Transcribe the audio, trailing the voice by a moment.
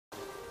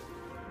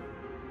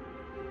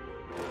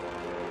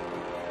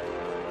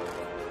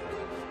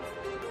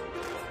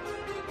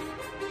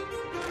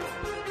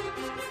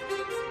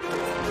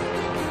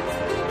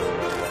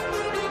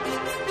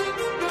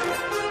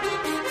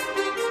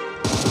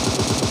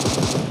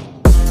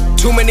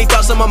Too many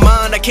thoughts on my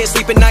mind, I can't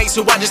sleep at night,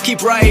 so I just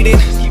keep writing.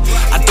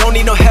 I don't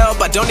need no help,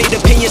 I don't need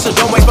opinions, so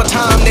don't waste my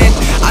time then.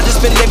 I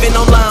just been living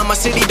online, my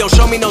city don't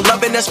show me no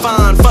loving, that's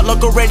fine. Fuck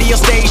local radio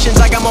stations,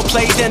 I got more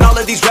plays than all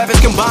of these rappers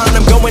combined.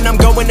 I'm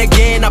going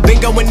again, I've been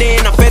going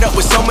in, I'm fed up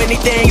with so many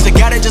things. I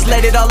gotta just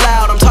let it all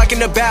out, I'm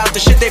talking about the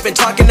shit they've been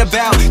talking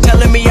about.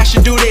 Telling me I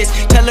should do this,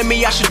 telling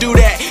me I should do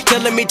that.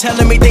 Telling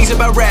me things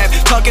about rap.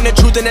 Talking the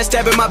truth and that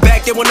stab in my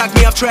back, they will knock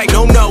me off track.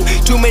 No,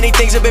 too many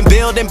things have been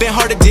building, been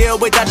hard to deal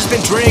with, I just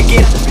been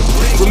drinking.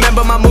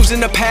 Remember my moves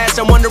in the past,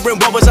 I'm wondering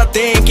what was I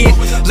thinking.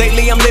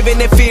 Lately I'm living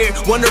in fear,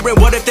 wondering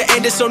what if the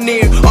end is so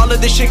near. All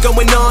of this shit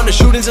going on, the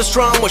shootings are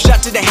strong. One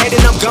shot to the head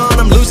and I'm gone.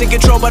 I'm losing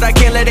control but I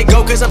can't let it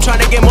go, cause I'm trying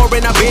to get more.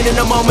 And I've been in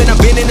the moment,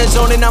 I've been in the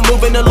zone, and I'm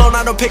moving alone.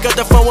 I don't pick up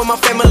the phone when my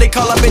family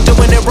call, I've been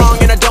doing it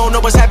wrong and I don't know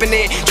what's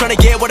happening. Trying to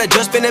get what I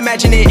just been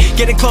imagining,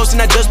 getting close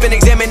and I just been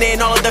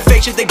examining all of the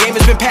fake shit the game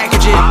has been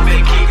packaging. I've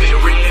been keeping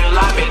real,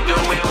 I've been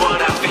doing what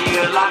I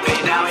feel. I've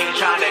been out here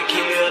trying to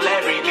kill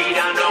every beat,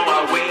 I know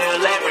I will.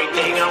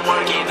 Everything I'm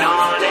working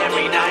on,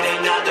 every night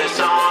another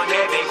song.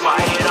 They've been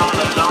quiet all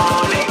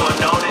along, they gon'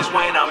 notice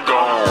when I'm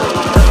gone.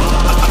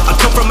 I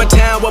come from a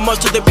town where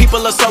most of the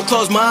people are so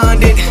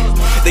close-minded.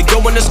 They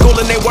go into school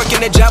and they work in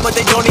a job but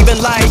they don't even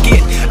like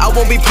it. I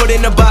won't be put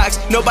in a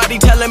box,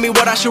 nobody telling me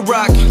what I should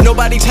rock.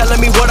 Nobody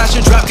telling me what I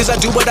should drop, cause I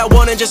do what I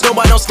want and just know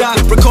I don't stop.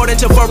 Recording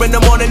till 4 in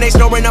the morning, they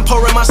snoring. I'm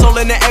pouring my soul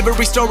into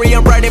every story.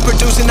 I'm writing,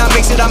 producing, I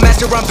mix it, I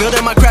master. I'm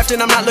building my craft and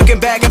I'm not looking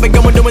back. I've been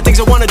going doing things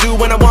I wanna do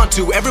when I want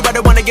to.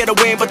 Everybody wanna get a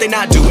win but they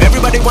not do.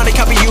 Everybody wanna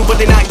copy you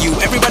but they not you.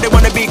 Everybody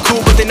wanna be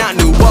cool but they not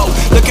new. Whoa,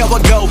 look how I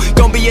go,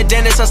 gonna be a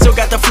dentist, I still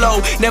got the flow.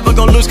 Never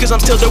gonna lose cause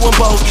I'm still doing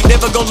both.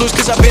 Never gonna lose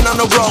cause I've been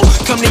on the road.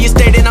 Come to your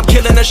state and I'm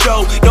killing the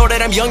show. Know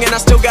that I'm young and I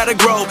still gotta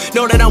grow.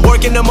 Know that I'm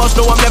working the most,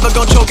 know I'm never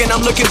gonna choke. And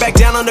I'm looking back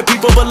down on the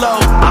people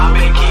below. I've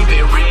been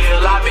keeping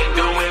real, I've been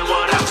doing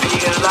what I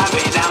feel. I've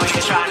been